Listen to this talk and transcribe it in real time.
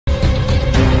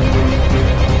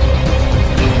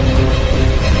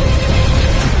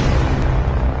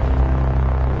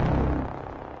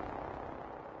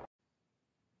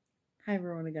Hi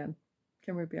everyone again,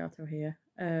 Kim Rigby Artho here.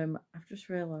 I've just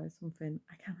realised something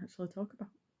I can't actually talk about.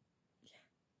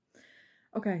 Yeah.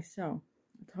 Okay, so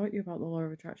I taught you about the law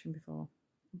of attraction before,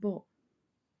 but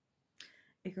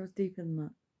it goes deeper than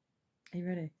that. Are you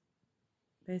ready?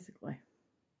 Basically,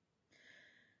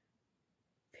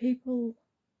 people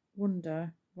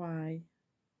wonder why,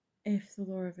 if the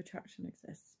law of attraction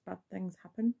exists, bad things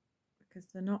happen because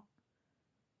they're not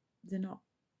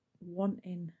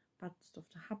wanting bad stuff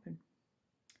to happen.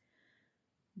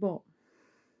 But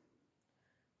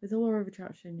with the law of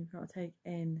attraction, you've got to take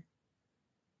in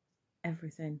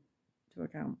everything to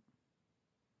account.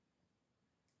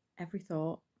 Every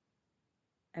thought,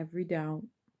 every doubt,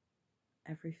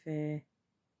 every fear,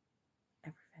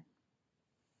 everything.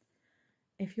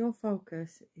 If your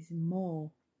focus is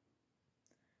more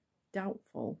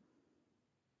doubtful,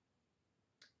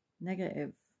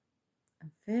 negative,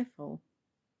 and fearful,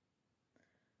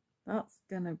 that's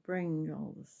going to bring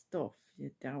all the stuff you're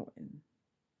doubting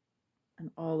and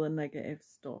all the negative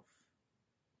stuff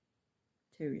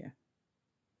to you.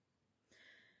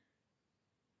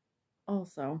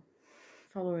 Also,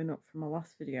 following up from my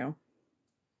last video,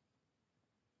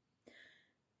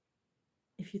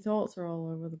 if your thoughts are all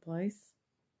over the place,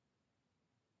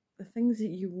 the things that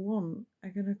you want are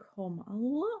going to come a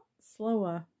lot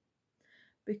slower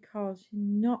because you're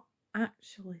not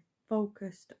actually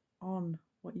focused on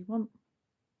what you want.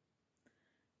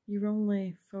 You're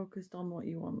only focused on what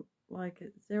you want, like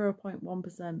at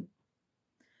 0.1%,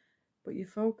 but you're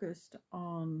focused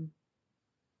on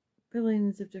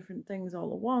billions of different things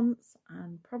all at once,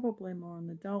 and probably more on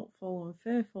the doubtful and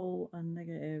fearful and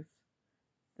negative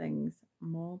things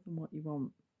more than what you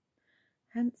want.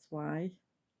 Hence why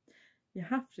you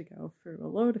have to go through a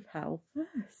load of hell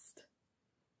first,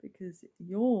 because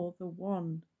you're the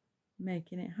one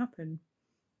making it happen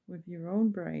with your own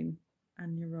brain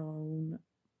and your own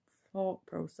thought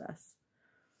process.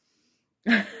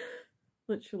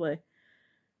 Literally,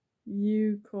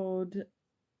 you could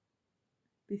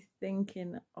be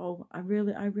thinking, oh, I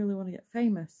really want to get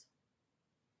famous,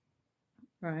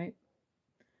 right?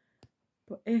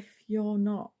 But if you're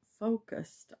not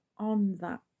focused on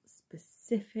that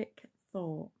specific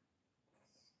thought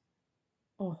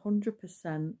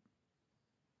 100%,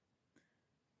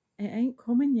 it ain't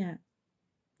coming yet.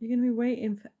 You're going to be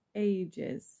waiting for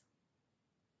ages.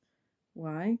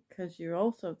 Why? Because you're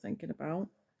also thinking about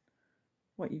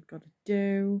what you've got to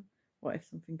do. What if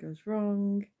something goes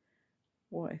wrong?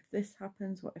 What if this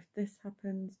happens? What if this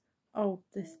happens? Oh,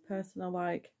 this person I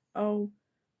like. Oh,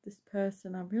 this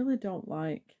person I really don't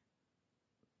like.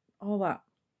 All that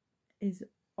is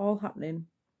all happening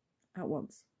at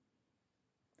once.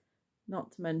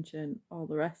 Not to mention all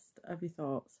the rest of your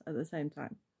thoughts at the same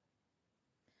time.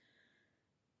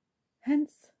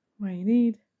 Hence why you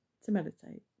need to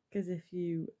meditate. Because if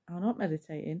you are not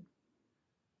meditating,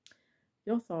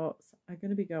 your thoughts are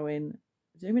going to be going,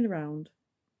 zooming around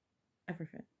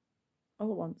everything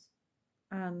all at once.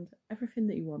 And everything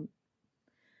that you want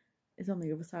is on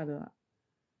the other side of that.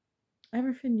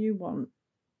 Everything you want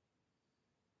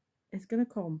is going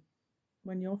to come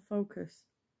when your focus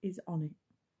is on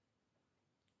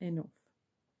it enough.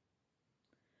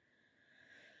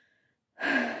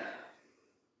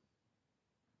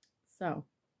 So,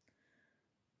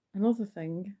 another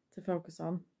thing to focus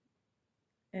on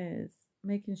is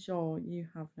making sure you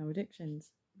have no addictions,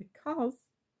 because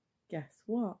guess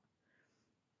what?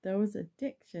 Those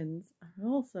addictions are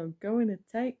also going to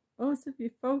take most of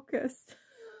your focus.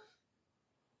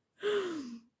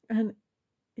 And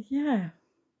yeah,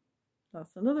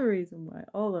 that's another reason why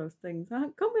all those things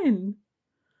aren't coming,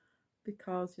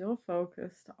 because you're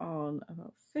focused on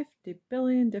about 50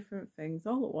 billion different things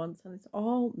all at once, and it's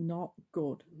all not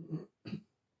good.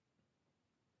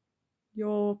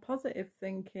 Your positive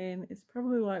thinking is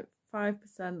probably like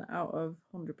 5% out of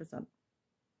 100%.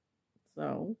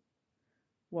 So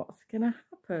what's going to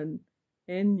happen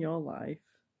in your life?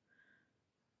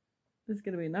 There's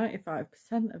going to be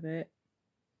 95% of it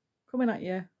coming at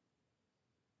you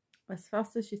as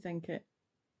fast as you think it.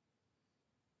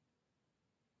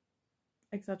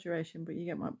 Exaggeration, but you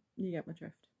get my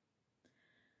drift.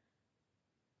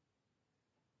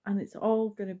 And it's all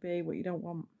going to be what you don't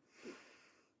want.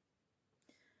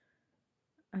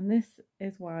 And this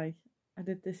is why I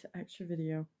did this extra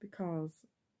video, because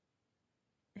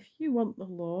if you want the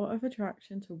law of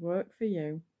attraction to work for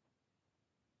you,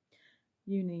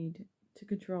 you need to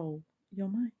control your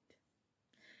mind.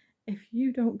 If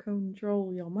you don't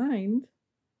control your mind,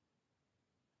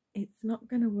 it's not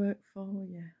going to work for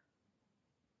you.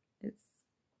 It's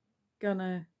going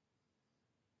to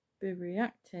be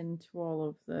reacting to all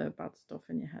of the bad stuff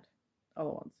in your head. all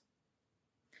at once.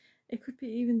 It could be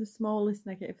even the smallest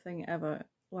negative thing ever,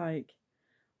 like,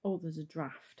 oh, there's a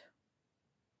draft,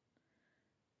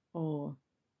 or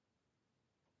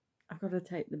I've got to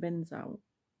take the bins out,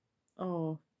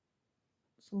 or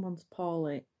someone's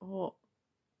poorly, or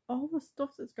all the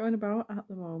stuff that's going about at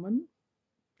the moment.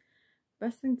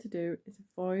 Best thing to do is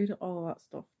avoid all of that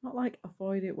stuff. Not like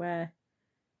avoid it where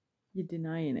you're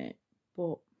denying it,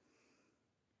 but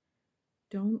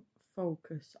don't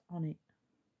focus on it.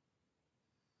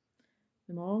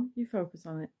 The more you focus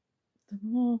on it, the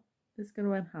more it's going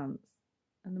to enhance,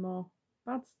 and the more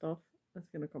bad stuff that's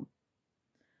going to come.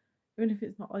 Even if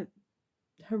it's not like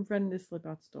horrendously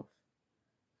bad stuff,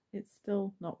 it's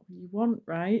still not what you want,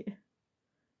 right?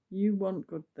 You want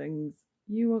good things.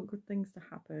 You want good things to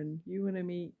happen. You want to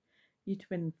meet your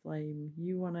twin flame.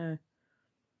 You want to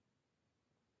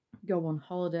go on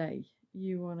holiday.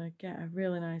 You want to get a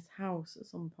really nice house at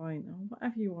some point, or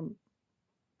whatever you want.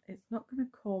 It's not going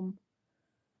to come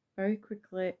very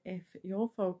quickly if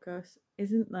your focus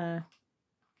isn't there.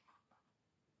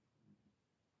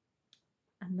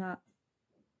 And that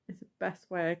is the best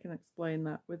way I can explain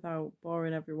that without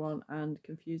boring everyone and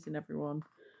confusing everyone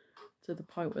to the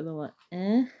point where they're like,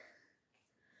 eh?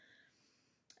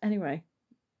 Anyway,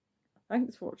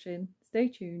 thanks for watching. Stay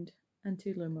tuned, and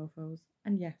toodaloo mofos.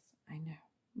 And yes, I know,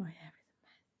 my hair